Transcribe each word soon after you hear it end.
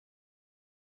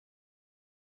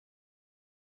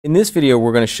In this video,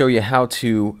 we're going to show you how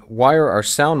to wire our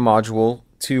sound module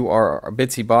to our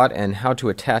Bitsy bot and how to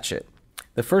attach it.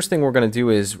 The first thing we're going to do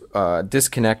is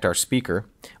disconnect our speaker.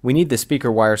 We need the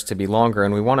speaker wires to be longer,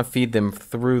 and we want to feed them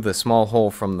through the small hole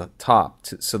from the top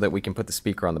so that we can put the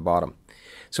speaker on the bottom.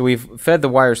 So we've fed the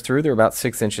wires through. They're about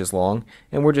 6 inches long,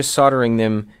 and we're just soldering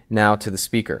them now to the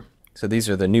speaker. So these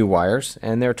are the new wires,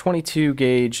 and they're 22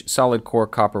 gauge solid core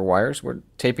copper wires. We're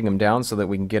taping them down so that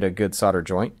we can get a good solder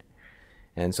joint,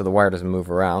 and so the wire doesn't move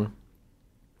around.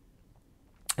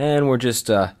 And we're just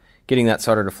getting that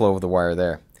solder to flow over the wire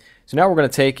there. So now we're going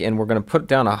to take and we're going to put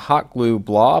down a hot glue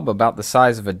blob about the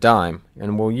size of a dime,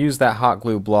 and we'll use that hot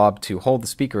glue blob to hold the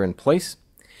speaker in place.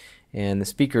 And the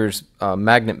speaker's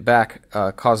magnet back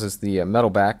causes the metal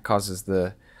back causes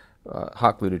the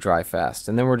hot glue to dry fast.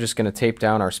 And then we're just going to tape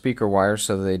down our speaker wires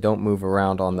so that they don't move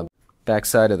around on the back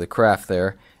side of the craft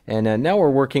there. And now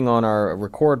we're working on our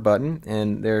record button,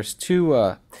 and there's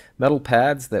two metal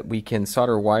pads that we can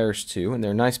solder wires to, and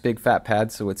they're nice big fat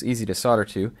pads, so it's easy to solder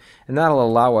to, and that'll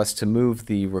allow us to move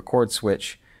the record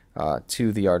switch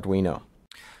to the Arduino.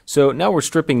 So now we're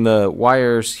stripping the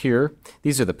wires here.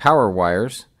 These are the power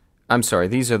wires. I'm sorry,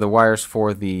 these are the wires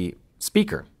for the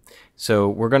speaker. So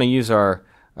we're going to use our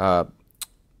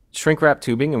shrink wrap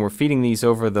tubing, and we're feeding these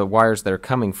over the wires that are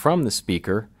coming from the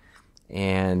speaker,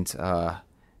 and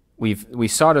we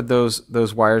soldered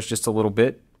those wires just a little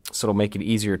bit so it'll make it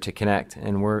easier to connect,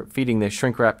 and we're feeding the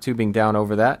shrink wrap tubing down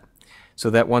over that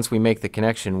so that once we make the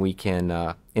connection we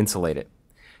can insulate it.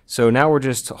 So now we're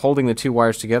just holding the two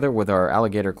wires together with our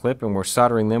alligator clip, and we're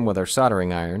soldering them with our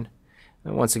soldering iron.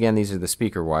 And once again, these are the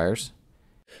speaker wires.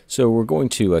 So we're going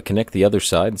to connect the other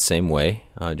side the same way,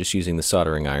 just using the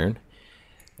soldering iron.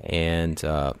 And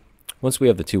once we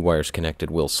have the two wires connected,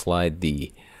 we'll slide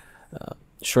the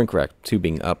shrink wrap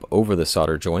tubing up over the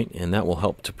solder joint, and that will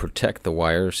help to protect the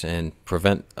wires and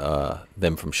prevent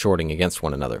them from shorting against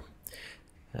one another.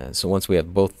 So once we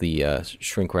have both the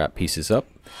shrink wrap pieces up,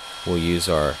 we'll use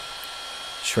our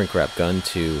shrink wrap gun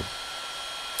to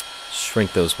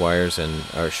shrink those wires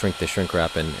or shrink the shrink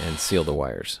wrap and seal the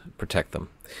wires, protect them.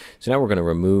 So now we're going to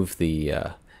remove the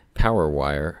power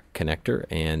wire connector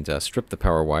and strip the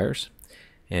power wires.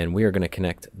 And we are going to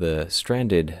connect the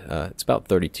stranded, it's about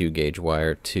 32 gauge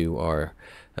wire to our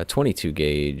 22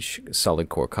 gauge solid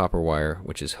core copper wire,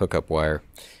 which is hookup wire.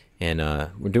 And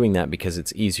we're doing that because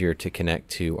it's easier to connect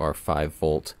to our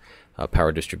 5-volt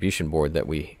power distribution board that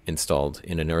we installed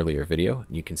in an earlier video.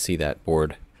 You can see that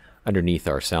board underneath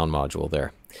our sound module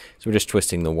there. So we're just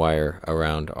twisting the wire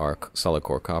around our solid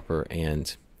core copper,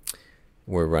 and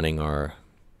we're running our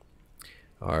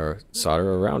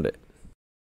solder around it.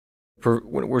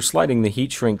 We're sliding the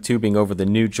heat shrink tubing over the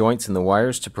new joints in the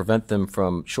wires to prevent them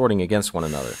from shorting against one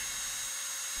another.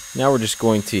 Now we're just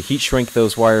going to heat shrink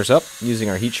those wires up using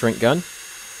our heat shrink gun,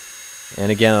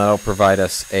 and again that'll provide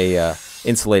us a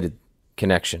insulated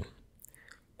connection.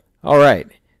 Alright,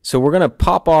 so we're going to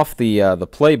pop off the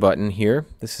play button here.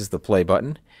 This is the play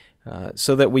button.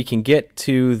 So that we can get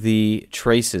to the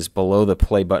traces below the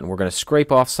play button. We're going to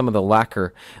scrape off some of the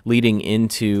lacquer leading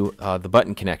into the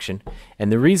button connection,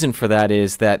 and the reason for that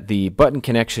is that the button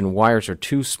connection wires are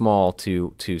too small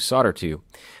to solder to,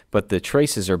 but the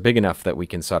traces are big enough that we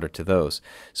can solder to those.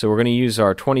 So we're going to use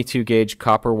our 22 gauge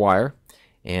copper wire,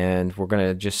 and we're going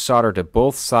to just solder to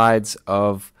both sides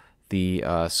of the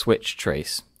switch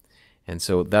trace. And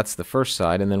so that's the first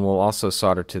side, and then we'll also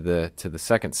solder to the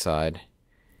second side.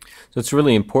 So it's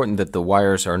really important that the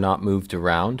wires are not moved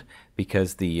around,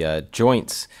 because the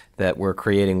joints that we're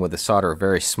creating with the solder are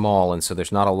very small, and so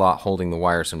there's not a lot holding the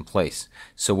wires in place.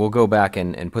 So we'll go back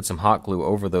and put some hot glue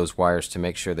over those wires to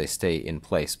make sure they stay in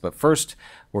place. But first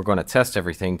we're going to test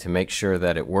everything to make sure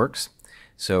that it works.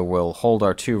 So we'll hold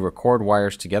our two record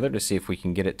wires together to see if we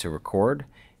can get it to record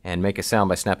and make a sound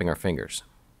by snapping our fingers.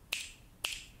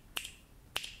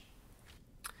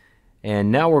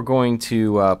 And now we're going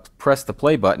to press the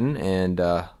play button and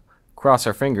cross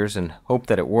our fingers and hope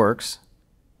that it works.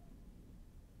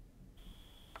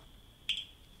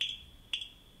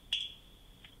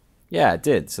 Yeah, it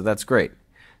did, so that's great.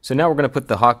 So now we're going to put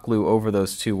the hot glue over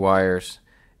those two wires,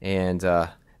 and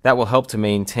that will help to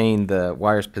maintain the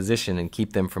wire's position and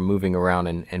keep them from moving around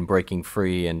and breaking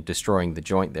free and destroying the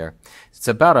joint there. It's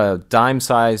about a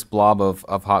dime-sized blob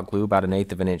of hot glue, about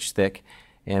 1/8 of an inch thick.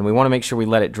 And we want to make sure we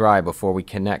let it dry before we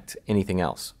connect anything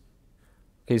else.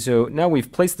 Okay, so now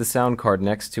we've placed the sound card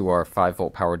next to our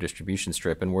 5-volt power distribution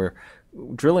strip, and we're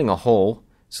drilling a hole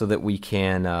so that we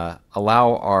can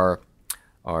allow our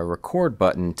record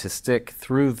button to stick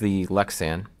through the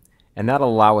Lexan, and that'll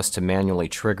allow us to manually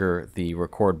trigger the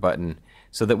record button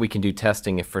so that we can do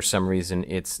testing if for some reason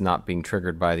it's not being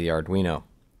triggered by the Arduino.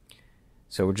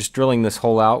 So we're just drilling this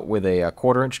hole out with a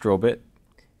 1/4 inch drill bit,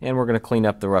 and we're going to clean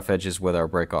up the rough edges with our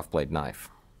break-off blade knife.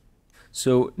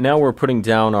 So now we're putting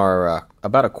down our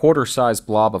about a 1/4 size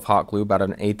blob of hot glue, about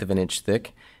 1/8 of an inch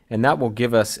thick, and that will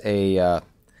give us a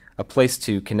place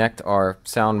to connect our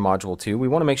sound module to. We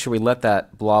want to make sure we let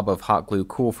that blob of hot glue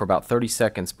cool for about 30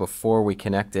 seconds before we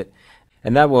connect it,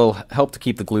 and that will help to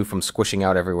keep the glue from squishing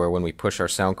out everywhere when we push our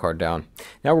sound card down.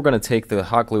 Now we're going to take the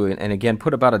hot glue and again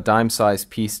put about a dime-sized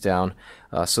piece down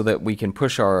so that we can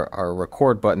push our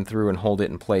record button through and hold it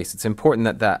in place. It's important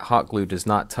that that hot glue does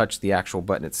not touch the actual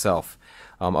button itself,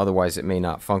 otherwise it may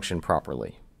not function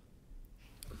properly.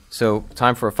 So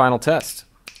time for a final test.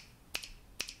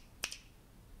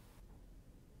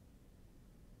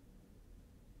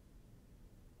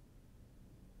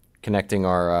 Connecting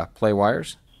our play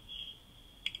wires.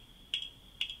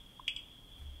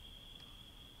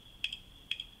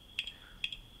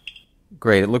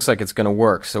 Great, it looks like it's going to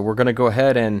work. So we're going to go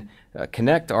ahead and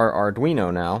connect our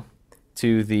Arduino now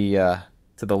to the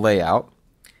layout,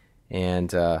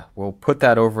 and we'll put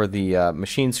that over the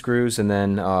machine screws, and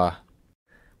then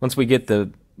once we get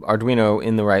the Arduino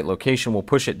in the right location, we'll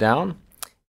push it down,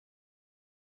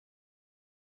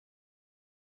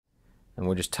 and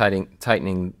we're just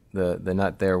tightening the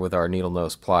nut there with our needle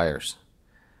nose pliers.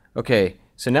 Okay,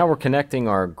 so now we're connecting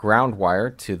our ground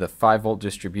wire to the 5-volt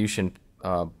distribution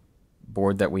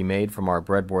board that we made from our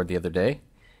breadboard the other day,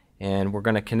 and we're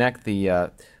going to connect the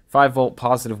 5-volt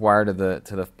positive wire to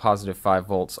the positive 5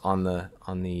 volts on the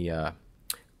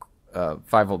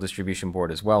 5-volt distribution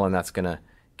board as well, and that's going to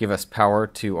give us power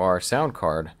to our sound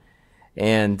card.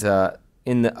 And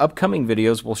in the upcoming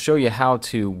videos, we'll show you how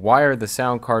to wire the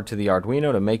sound card to the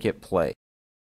Arduino to make it play.